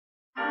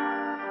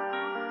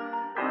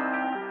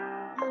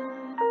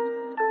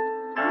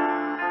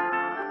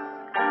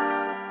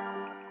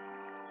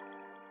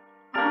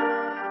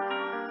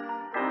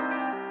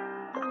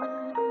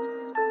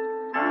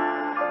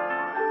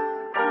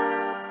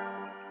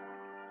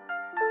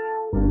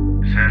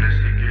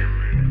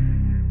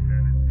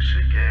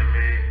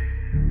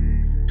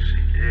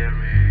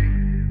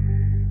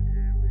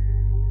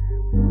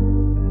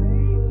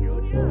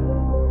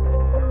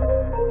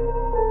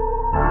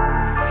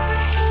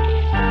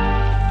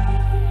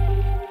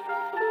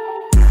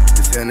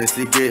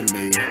Tennessee get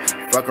me.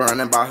 Fuck around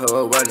and buy her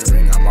a wedding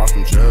ring. I'm off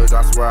some drugs,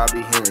 I swear I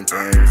be hearing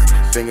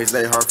things. Fingers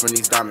they hard from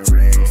these diamond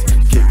rings.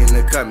 Kicking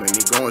the cut, make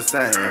me go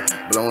insane.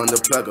 Blowing the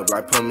plug up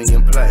like put me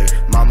in play.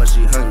 Mama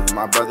she hungry,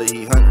 my brother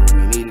he hungry.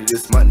 We needed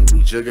this money,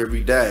 we jug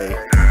every day.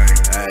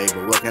 Hey,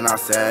 but what can I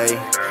say?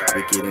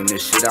 We getting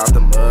this shit out the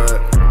mud.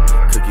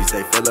 Cookies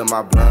they fillin'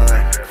 my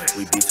blunt.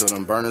 We beat till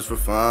them burners for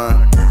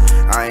fun.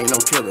 I ain't no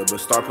killer, but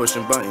start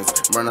pushing buttons.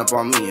 Run up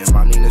on me and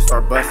my Nina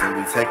start bustin'.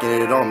 We taking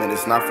it on, man,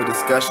 it's not for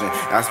discussion.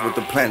 That's what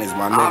the plan is,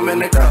 my nigga. I'm in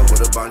the club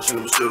with a bunch of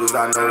them shooters.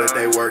 I know that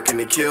they working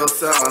to kill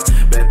some.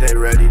 Bet they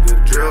ready to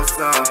drill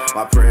some.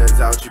 My prayers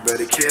out, you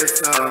better kiss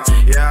some.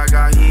 Yeah, I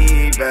got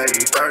heat,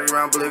 baby. 30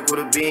 round blick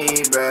with a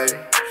beam,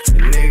 baby.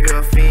 Nigga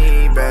a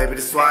fiend, baby.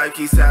 That's why I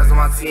keep sides on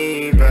my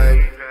team,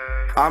 baby.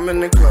 I'm in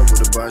the club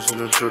with a bunch of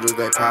them shooters,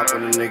 they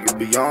poppin' a nigga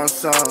beyond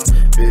some.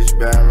 Bitch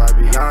bad like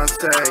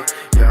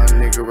Beyonce,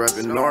 young nigga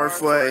reppin'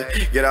 Northway.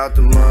 Get out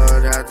the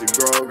mud, have to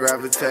grow,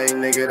 gravitate,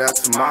 nigga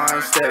that's the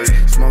mind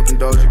state. Smoking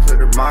Doja,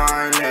 clear the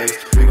mind ache.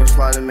 We gon'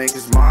 slide and make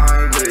his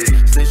mind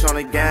bleed. Snitch on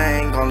the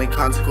gang, only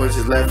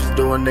consequences left is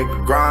do a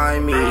nigga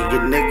grind me.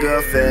 Get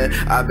nigga fed,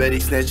 I bet he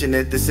snitching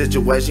if the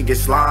situation get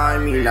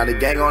slimy. Now the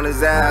gang on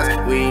his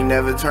ass, we ain't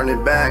never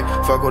turning back.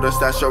 Fuck with us,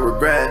 that's your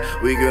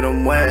regret, we get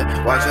him wet.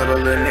 Watch out the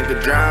little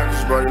nigga drown,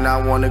 cause brody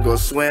not wanna go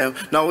swim.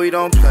 No, we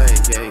don't play,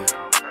 yeah.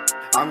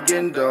 I'm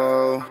getting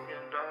dope.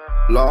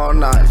 Long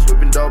nights,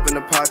 whipping dope in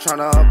the pot,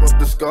 tryna up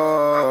the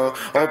score.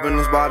 Open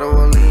this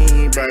bottle of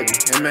lean, baby,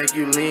 and make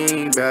you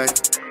lean back.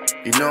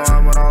 You know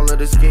I'm on all of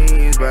the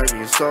schemes, baby,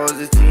 and so is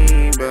the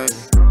team, baby.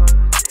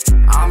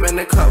 I'm in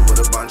the club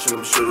with a bunch of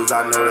them shooters.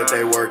 I know that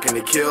they working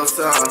to kill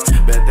some.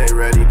 Bet they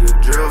ready to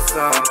drill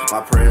some.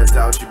 My prayers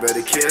out, you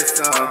better kiss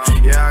some.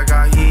 Yeah, I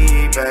got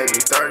heat, baby.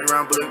 30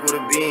 round blick with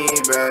a beam,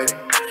 baby.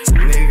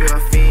 Nigga a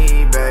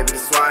fiend, baby.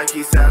 That's why I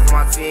keep sides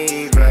on my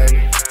team,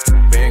 baby.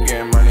 Been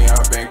getting money,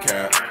 I've been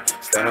capped.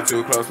 Standing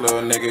too close,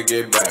 little nigga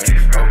get back.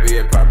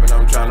 Opiate poppin',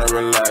 I'm tryna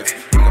relax.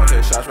 He gon'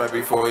 take shots right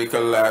before he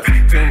collapse.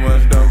 Too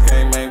much dope,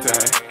 can't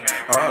maintain.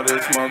 All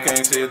this smoke,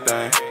 can't see a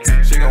thing.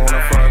 She gon'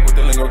 wanna fuck with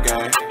the lingo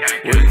gang.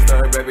 Where you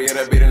start, baby, yeah,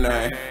 that be the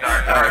name.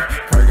 Ayy,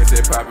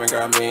 Percocet poppin'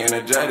 got me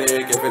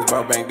energetic. If it's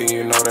about bank, then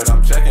you know that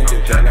I'm checking.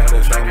 Get check out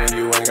the same and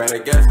you ain't gotta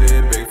guess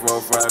it. Big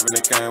 4-5 and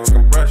it came with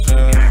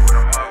compression.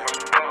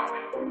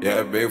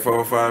 Yeah, big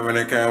 4-5 and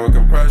it came with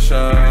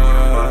compression.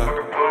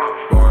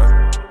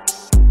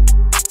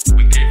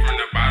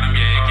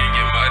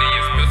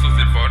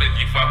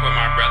 Fuck with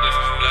my brothers,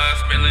 blood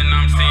spilling,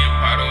 I'm seeing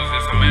puddles.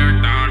 It's a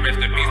marathon,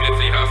 rest in peace,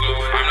 Nipsey Hussle.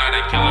 I'm not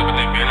a killer, but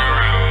they been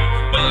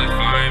around. Bullets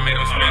flying, made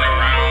them spin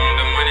around.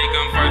 The money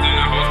come first and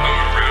the hoes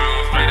come around.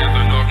 Straight out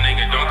the north,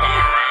 nigga, don't come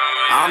around.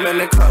 I'm in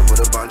the club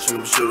with a bunch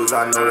of them shooters.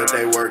 I know that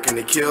they working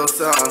to kill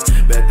some.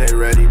 Bet they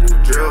ready to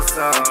drill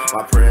some.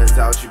 My prayers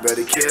out, you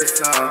better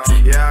kiss some.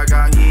 Yeah, I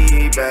got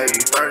heat,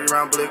 baby. 30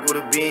 round blick with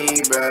a beam,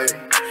 baby.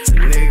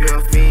 Nigga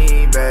a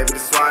fiend, baby.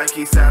 That's why I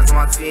keep sides on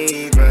my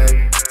team,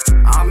 baby.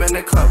 I'm in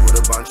the club with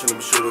a bunch of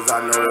them shooters.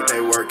 I know that they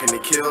working to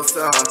kill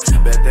some.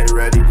 Bet they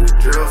ready to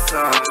drill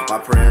some. My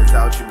prayers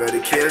out, you better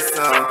kiss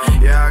some.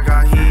 Yeah, I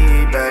got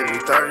heat, baby.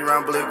 30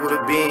 round blick with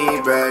a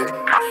beam, baby.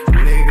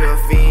 Nigga a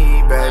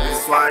fiend, baby.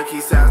 That's why I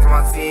keep sides on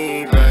my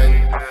team,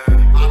 baby.